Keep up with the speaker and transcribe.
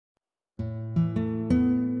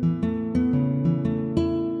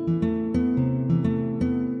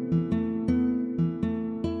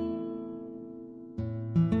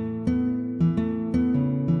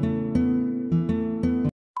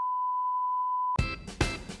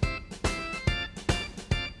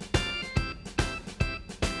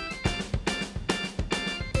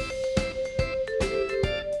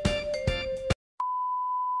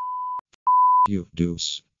you,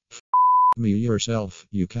 deuce. Me yourself,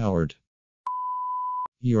 you coward.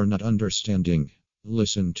 You're not understanding.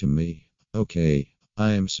 Listen to me. Okay,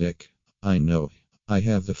 I'm sick. I know. I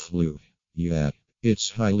have the flu. Yeah, it's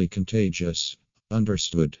highly contagious.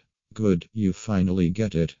 Understood. Good, you finally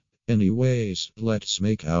get it. Anyways, let's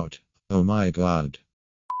make out. Oh my god.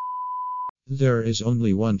 There is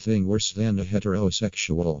only one thing worse than a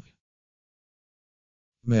heterosexual.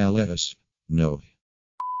 Malice. No.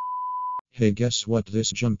 Hey, guess what this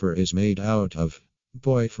jumper is made out of?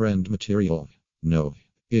 Boyfriend material. No.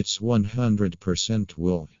 It's 100%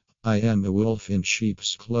 wool. I am a wolf in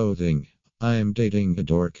sheep's clothing. I'm dating a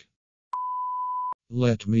dork.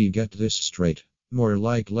 Let me get this straight. More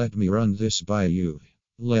like let me run this by you.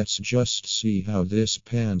 Let's just see how this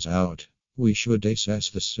pans out. We should assess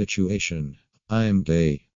the situation. I'm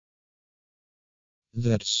gay.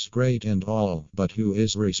 That's great and all, but who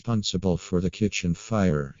is responsible for the kitchen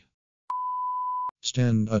fire?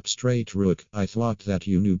 Stand up straight, Rook. I thought that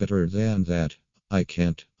you knew better than that. I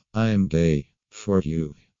can't. I'm gay. For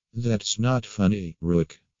you. That's not funny,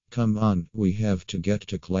 Rook. Come on, we have to get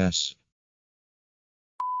to class.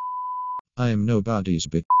 I'm nobody's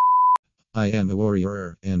bitch. I am a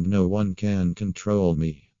warrior, and no one can control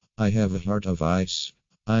me. I have a heart of ice.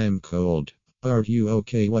 I'm cold. Are you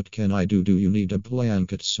okay? What can I do? Do you need a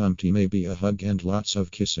blanket, something, maybe a hug and lots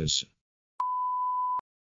of kisses?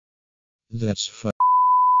 That's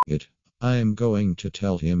it. I'm going to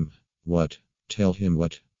tell him. What? Tell him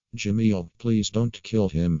what? Jamil, please don't kill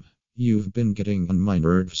him. You've been getting on my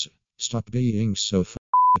nerves. Stop being so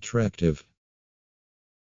attractive.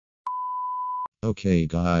 Okay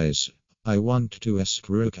guys, I want to ask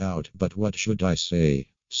Rook out, but what should I say?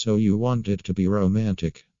 So you want it to be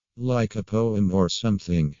romantic? Like a poem or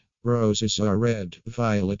something. Roses are red,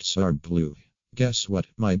 violets are blue. Guess what?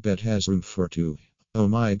 My bed has room for two. Oh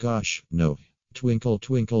my gosh, no. Twinkle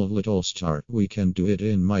twinkle little star, we can do it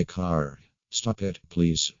in my car. Stop it,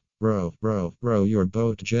 please. Row, row, row your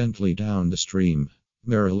boat gently down the stream.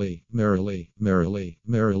 Merrily, merrily, merrily,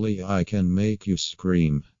 merrily, I can make you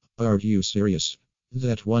scream. Are you serious?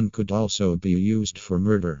 That one could also be used for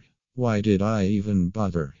murder. Why did I even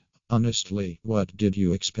bother? Honestly, what did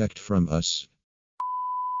you expect from us?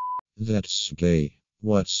 That's gay.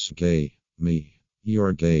 What's gay? Me.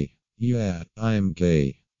 You're gay. Yeah, I'm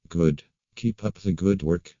gay. Good. Keep up the good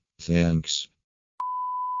work. Thanks.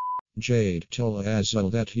 Jade, tell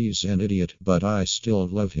Azal that he's an idiot, but I still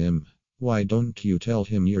love him. Why don't you tell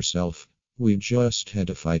him yourself? We just had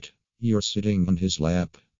a fight. You're sitting on his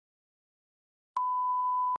lap.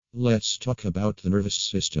 Let's talk about the nervous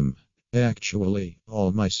system. Actually,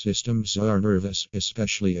 all my systems are nervous,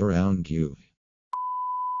 especially around you.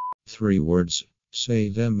 3 words. Say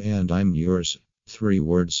them and I'm yours. 3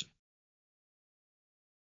 words.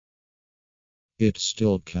 It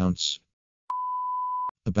still counts.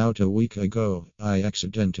 About a week ago, I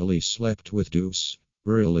accidentally slept with Deuce.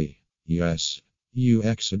 Really? Yes. You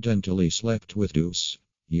accidentally slept with Deuce?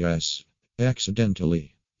 Yes.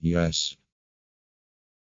 Accidentally? Yes.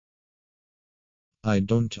 I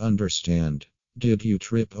don't understand. Did you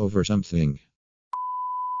trip over something?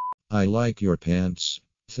 I like your pants.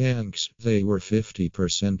 Thanks, they were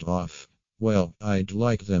 50% off. Well, I'd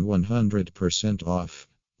like them 100% off.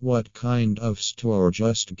 What kind of store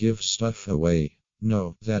just give stuff away?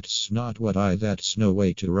 No, that's not that's no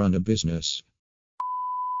way to run a business.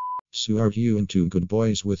 So are you into good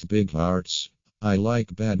boys with big hearts? I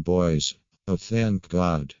like bad boys. Oh, thank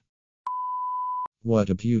God.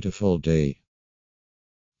 What a beautiful day.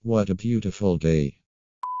 What a beautiful day.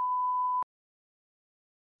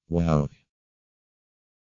 Wow.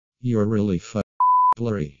 You're really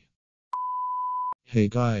blurry. Hey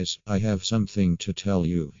guys, I have something to tell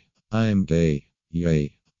you. I'm gay.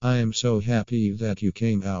 Yay. I'm so happy that you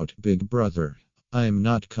came out, big brother. I'm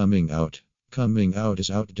not coming out. Coming out is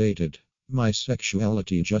outdated. My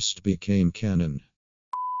sexuality just became canon.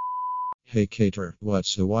 Hey Cater,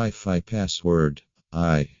 what's the Wi-Fi password?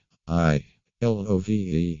 LOVE.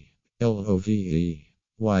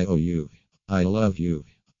 YOU. I love you.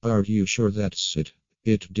 Are you sure that's it?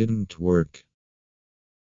 It didn't work.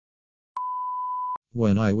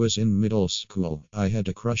 When I was in middle school, I had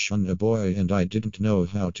a crush on a boy and I didn't know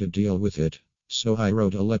how to deal with it. So I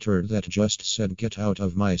wrote a letter that just said get out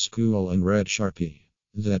of my school in red Sharpie.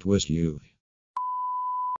 That was you.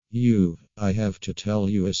 You, I have to tell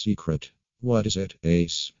you a secret. What is it,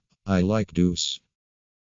 Ace? I like Deuce.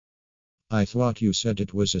 I thought you said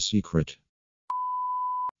it was a secret.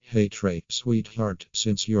 Hey Trey, sweetheart,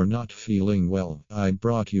 since you're not feeling well, I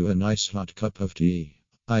brought you a nice hot cup of tea.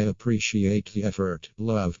 I appreciate the effort,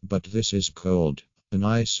 love, but this is cold. A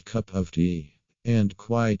nice cup of tea. And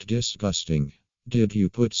quite disgusting. Did you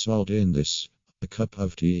put salt in this? A cup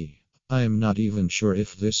of tea. I'm not even sure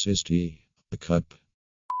if this is tea. A cup.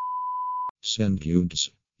 Send nudes.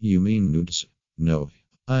 You mean nudes? No.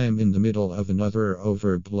 I'm in the middle of another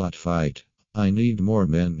overplot fight. I need more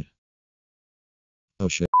men. Oh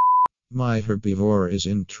shit. My herbivore is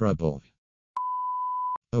in trouble.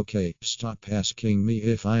 Okay, stop asking me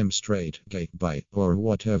if I'm straight, gay, bi, or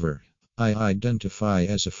whatever. I identify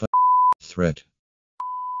as a threat.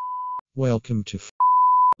 Welcome to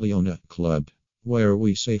Leona Club, where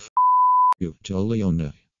we say you to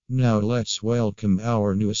Leona. Now let's welcome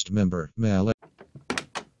our newest member, MacLeod.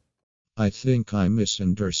 I think I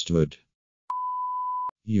misunderstood.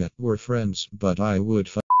 Yeah, we're friends, but I would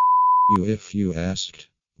you if you asked.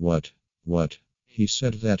 What? What? He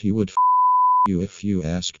said that he would you if you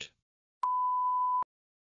asked.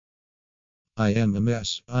 I am a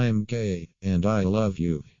mess, I am gay, and I love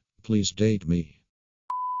you. Please date me.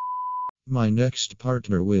 My next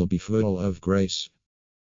partner will be full of grace.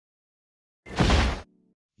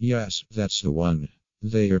 Yes, that's the one.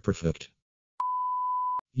 They are perfect.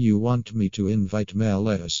 You want me to invite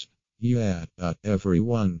Males? Yeah,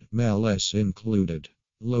 everyone, Males included.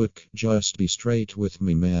 Look, just be straight with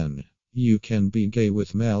me, man. You can be gay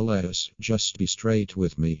with Males, just be straight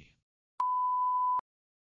with me.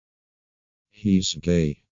 He's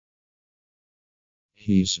gay.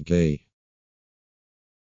 He's gay.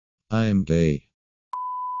 I'm gay.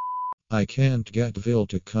 I can't get Vil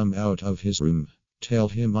to come out of his room. Tell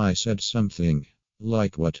him I said something.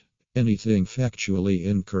 Like what? Anything factually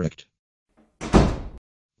incorrect.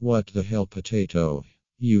 What the hell, potato?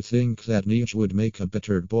 You think that Niche would make a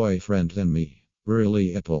better boyfriend than me?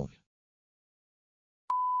 Really, Apple?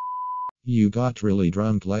 You got really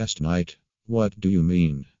drunk last night. What do you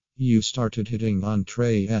mean? You started hitting on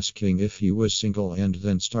Trey asking if he was single and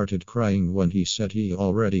then started crying when he said he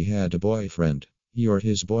already had a boyfriend. You're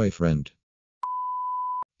his boyfriend.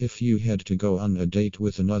 If you had to go on a date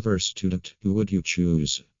with another student, who would you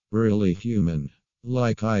choose? Really human.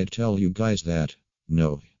 Like I'd tell you guys that.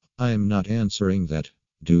 No. I'm not answering that.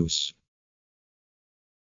 Deuce.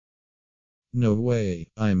 No way,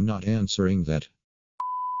 I'm not answering that.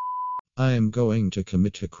 I'm going to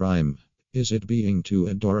commit a crime. Is it being too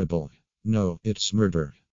adorable? No, it's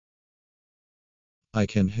murder. I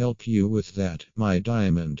can help you with that, my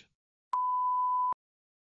diamond.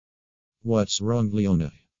 What's wrong,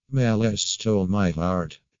 Leona? Males stole my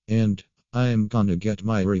heart, and I'm gonna get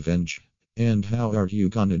my revenge. And how are you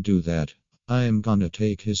gonna do that? I'm gonna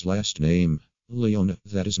take his last name. Leona,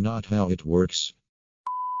 that is not how it works.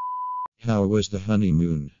 How was the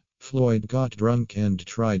honeymoon? Floyd got drunk and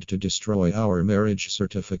tried to destroy our marriage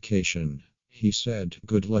certification. He said,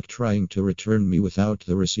 "Good luck trying to return me without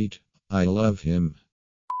the receipt." I love him.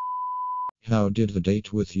 How did the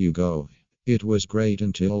date with you go? It was great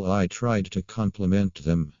until I tried to compliment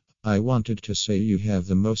them. I wanted to say you have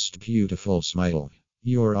the most beautiful smile.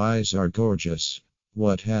 Your eyes are gorgeous.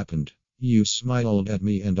 What happened? You smiled at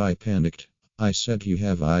me and I panicked. I said you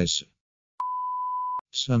have eyes.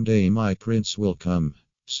 Someday my prince will come.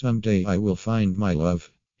 Someday I will find my love.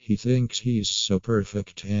 He thinks he's so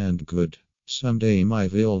perfect and good. Someday my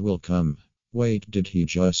will come. Wait, did he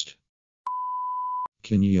just?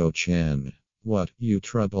 Kinyo-chan. What, you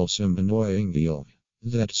troublesome annoying eel.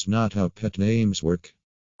 That's not how pet names work.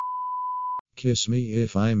 Kiss me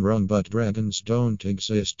if I'm wrong, but dragons don't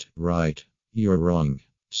exist, right? You're wrong.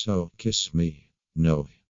 So, kiss me. No.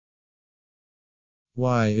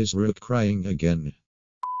 Why is Rook crying again?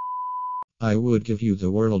 I would give you the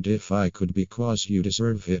world if I could because you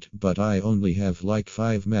deserve it, but I only have like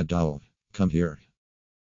 5 medal. Come here.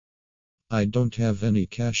 I don't have any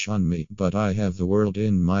cash on me, but I have the world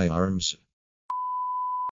in my arms.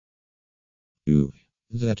 Ooh,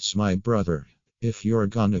 that's my brother. If you're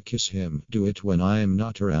gonna kiss him, do it when I'm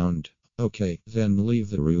not around. Okay, then leave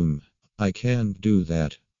the room. I can't do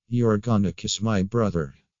that. You're gonna kiss my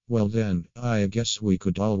brother. Well then, I guess we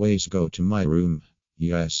could always go to my room.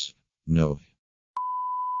 Yes. No.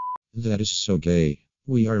 That is so gay.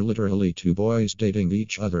 We are literally two boys dating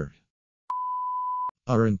each other.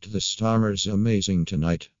 Aren't the stars amazing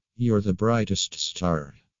tonight? You're the brightest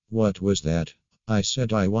star. What was that? I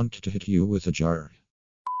said I want to hit you with a jar.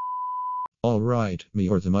 Alright, me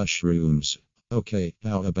or the mushrooms. Okay,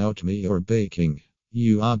 how about me or baking?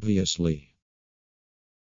 You obviously.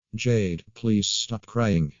 Jade, please stop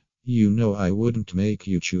crying. You know I wouldn't make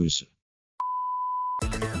you choose.